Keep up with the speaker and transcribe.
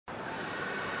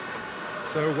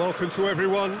So welcome to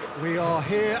everyone. We are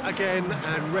here again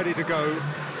and ready to go.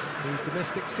 The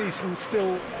domestic season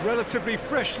still relatively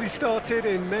freshly started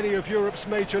in many of Europe's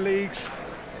major leagues.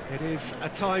 It is a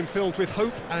time filled with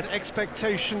hope and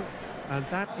expectation, and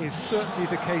that is certainly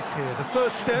the case here. The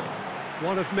first step,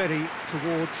 one of many,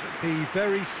 towards the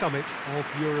very summit of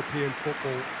European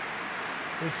football.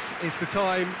 This is the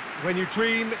time when you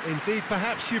dream, indeed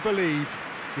perhaps you believe.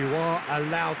 You are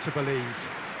allowed to believe.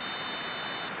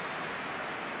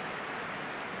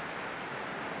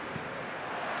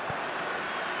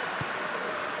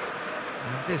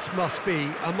 This must be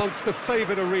amongst the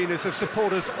favoured arenas of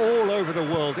supporters all over the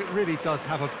world. It really does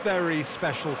have a very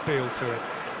special feel to it.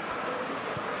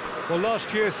 Well,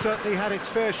 last year certainly had its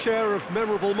fair share of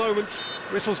memorable moments.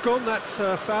 Whistle's gone, that's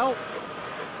foul.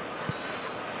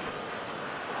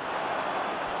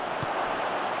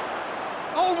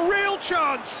 Oh, real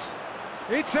chance!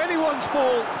 It's anyone's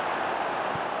ball.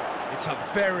 It's a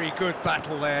very good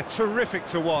battle there, terrific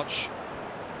to watch.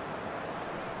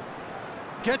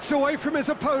 Gets away from his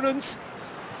opponents.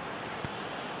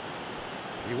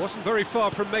 He wasn't very far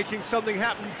from making something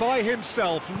happen by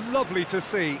himself. Lovely to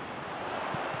see.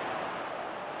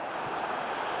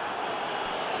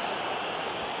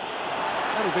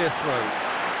 That'll be a throw.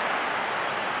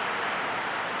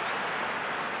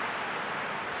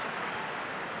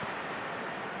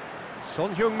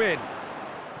 Son Heung-min.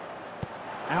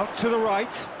 Out to the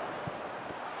right.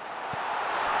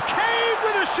 Kane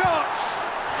with a shot!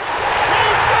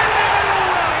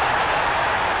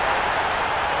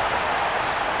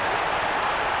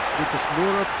 Lucas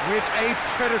Moura with a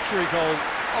predatory goal.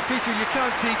 Oh, Peter, you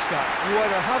can't teach that. You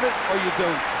either have it or you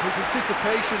don't. His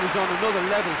anticipation is on another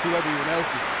level to everyone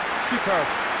else's. Superb.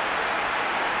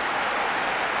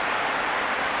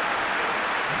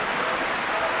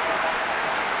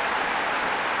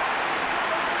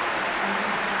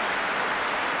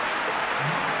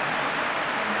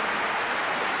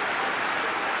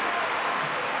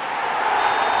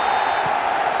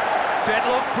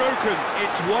 Deadlock broken.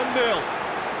 It's 1-0.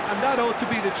 And that ought to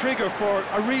be the trigger for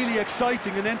a really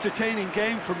exciting and entertaining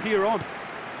game from here on.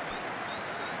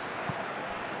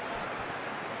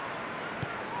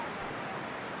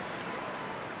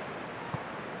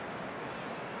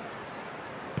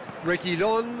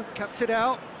 Reguilón cuts it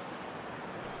out.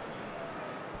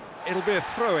 It'll be a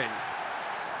throw-in.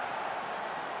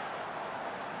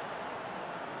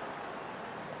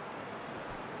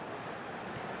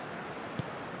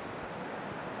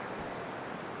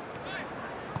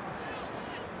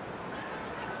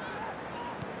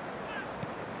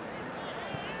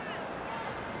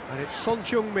 And it's Son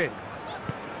Heung-min.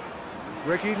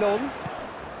 Reguilón.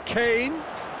 Kane.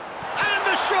 And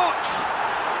the shot!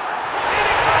 In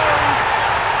it goes!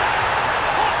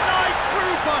 Hot knife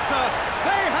through butter.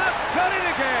 They have done it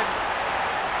again.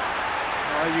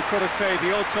 You could have said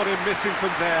the odds on him missing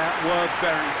from there were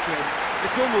very slim.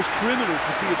 It's almost criminal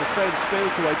to see a defence fail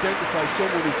to identify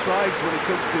someone who thrives when it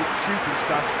comes to shooting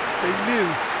stats. They knew,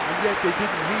 and yet they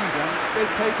didn't heed, and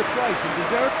they've paid the price and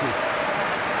deserved to.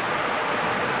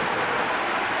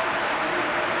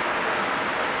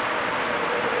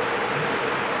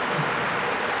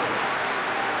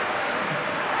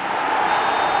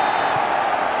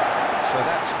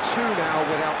 That's two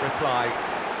now without reply.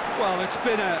 Well, it's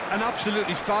been an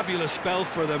absolutely fabulous spell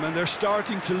for them, and they're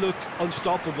starting to look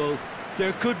unstoppable.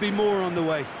 There could be more on the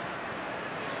way.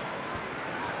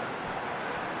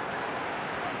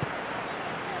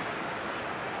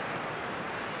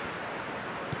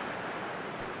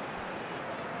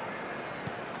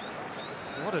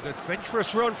 What an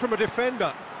adventurous run from a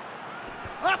defender.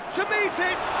 Up to meet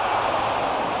it!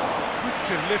 Good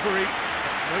delivery,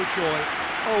 no joy.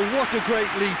 Oh, what a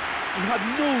great leap. He had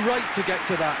no right to get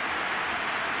to that.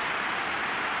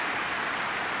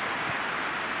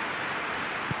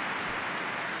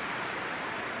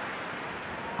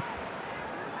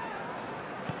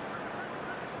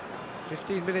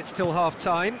 "15 minutes till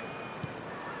half-time.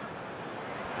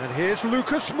 And here's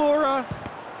Lucas Moura.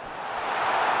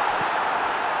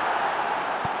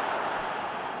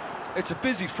 It's a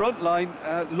busy front line,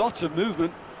 lots of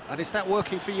movement. And is that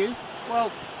working for you?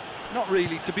 Well, not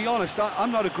really. To be honest,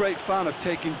 I'm not a great fan of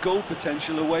taking goal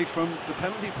potential away from the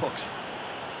penalty box.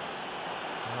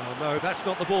 Oh no, that's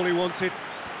not the ball he wanted.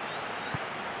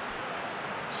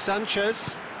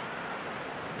 Sanchez.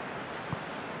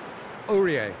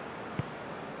 Aurier.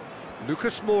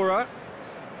 Lucas Moura.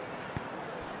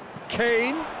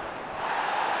 Kane.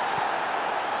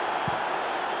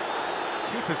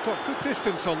 Keeper's got good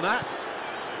distance on that.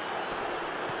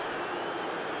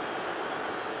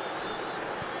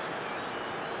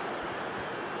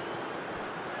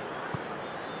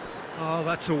 Oh,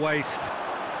 that's a waste.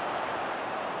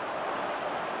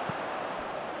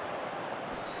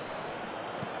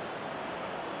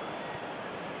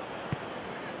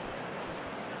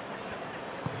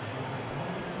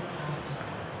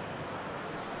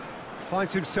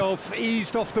 Finds himself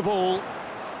eased off the ball.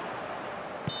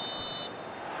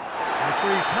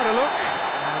 Referee's had a look,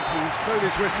 and he's blown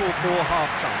his whistle for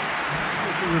half-time.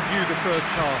 We can review the first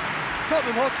half.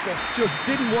 Tottenham Hotspur just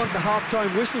didn't want the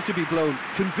half-time whistle to be blown.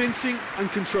 Convincing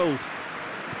and controlled.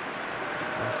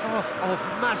 A half of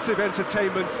massive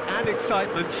entertainment and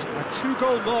excitement. A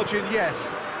 2-goal margin,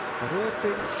 yes, but all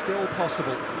things still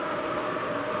possible.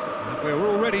 And we're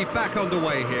already back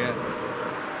underway here.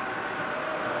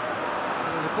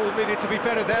 The ball needed to be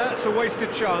better there. It's a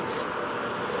wasted chance.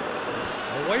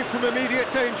 Away from immediate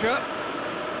danger.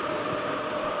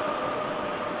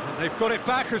 And they've got it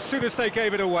back as soon as they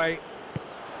gave it away.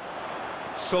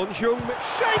 Son Heung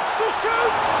shapes to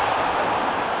shoot!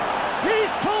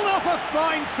 He's pulled off a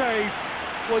fine save.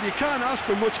 Well, you can't ask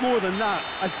for much more than that.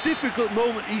 A difficult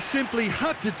moment he simply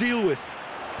had to deal with.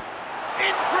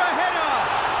 In for a header!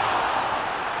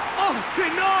 Oh,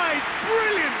 denied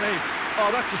brilliantly! Oh,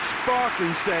 that's a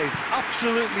sparkling save.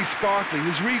 Absolutely sparkling.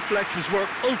 His reflexes work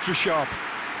ultra-sharp.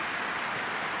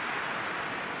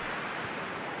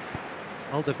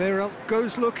 Alderweireld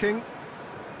goes looking.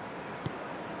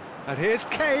 And here's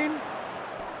Kane.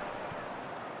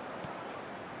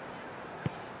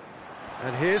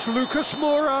 And here's Lucas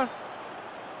Moura.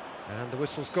 And the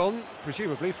whistle's gone,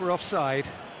 presumably for offside.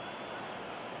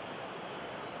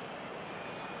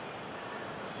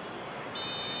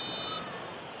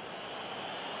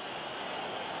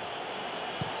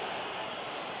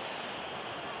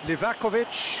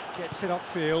 Livakovic gets it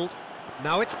upfield.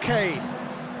 Now it's Kane.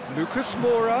 Lucas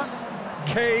Moura.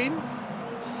 Kane.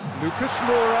 Lucas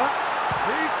Moura.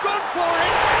 He's gone for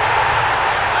it!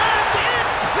 And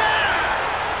it's there!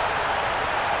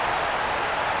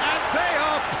 And they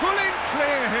are pulling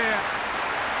clear here.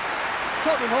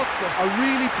 Tottenham Hotspur are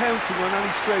really pouncing on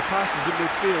any stray passes in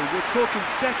midfield. We're talking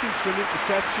seconds from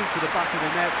interception to the back of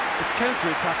the net. It's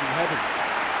counter-attacking heaven.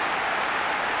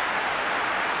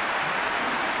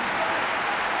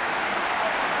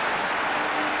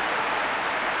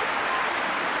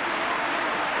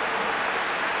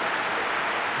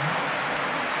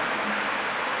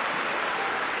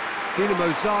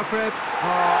 Dinamo Zagreb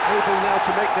are able now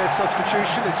to make their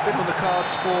substitution. It's been on the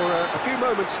cards for a few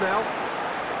moments now.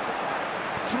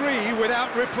 3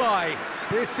 without reply.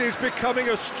 This is becoming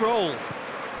a stroll.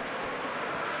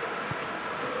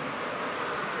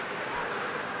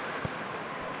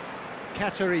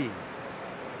 Katarine.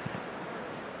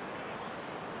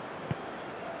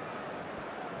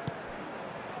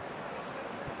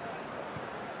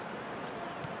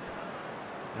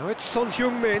 Now it's Son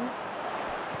Heung-min.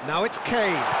 Now it's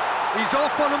Kane. He's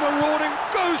off on a marauding,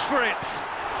 goes for it!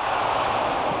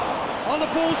 Oh, the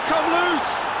ball's come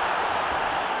loose!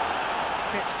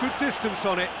 Gets good distance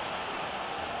on it.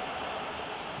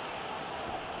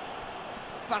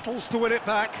 Battles to win it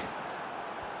back.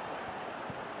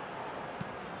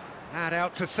 And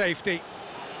out to safety.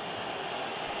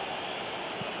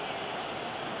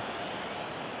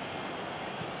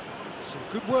 Some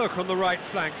good work on the right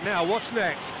flank. Now, what's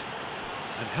next?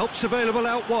 And help's available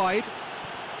out wide.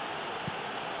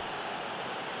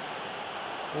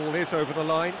 Ball is over the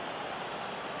line.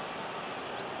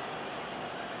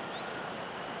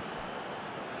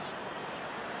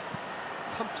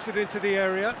 Pumps it into the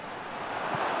area.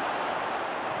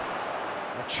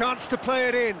 A chance to play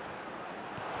it in.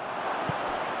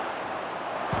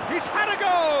 He's had a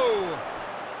go!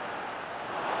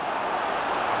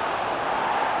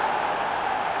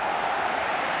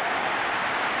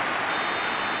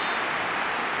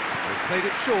 Played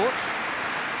it short.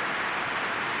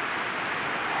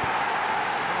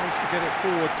 Tries to get it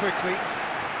forward quickly.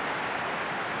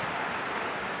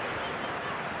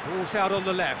 Ball's out on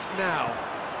the left now.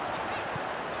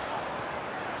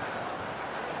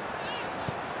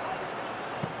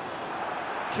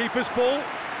 Keeper's ball.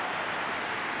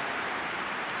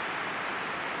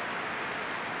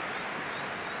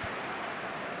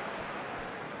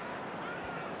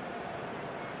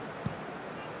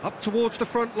 Up towards the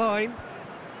front line.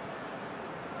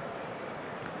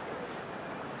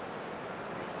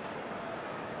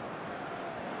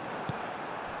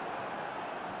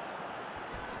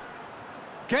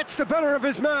 Gets the better of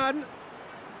his man.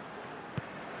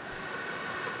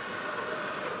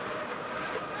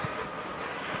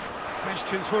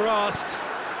 Questions were asked,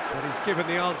 but he's given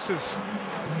the answers.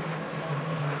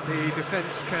 And the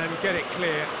defence can get it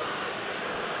clear.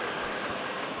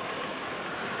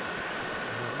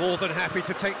 More than happy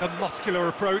to take the muscular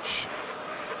approach.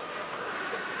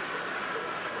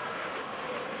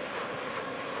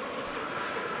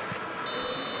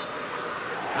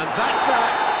 And that's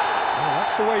that. Well,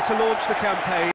 that's the way to launch the campaign.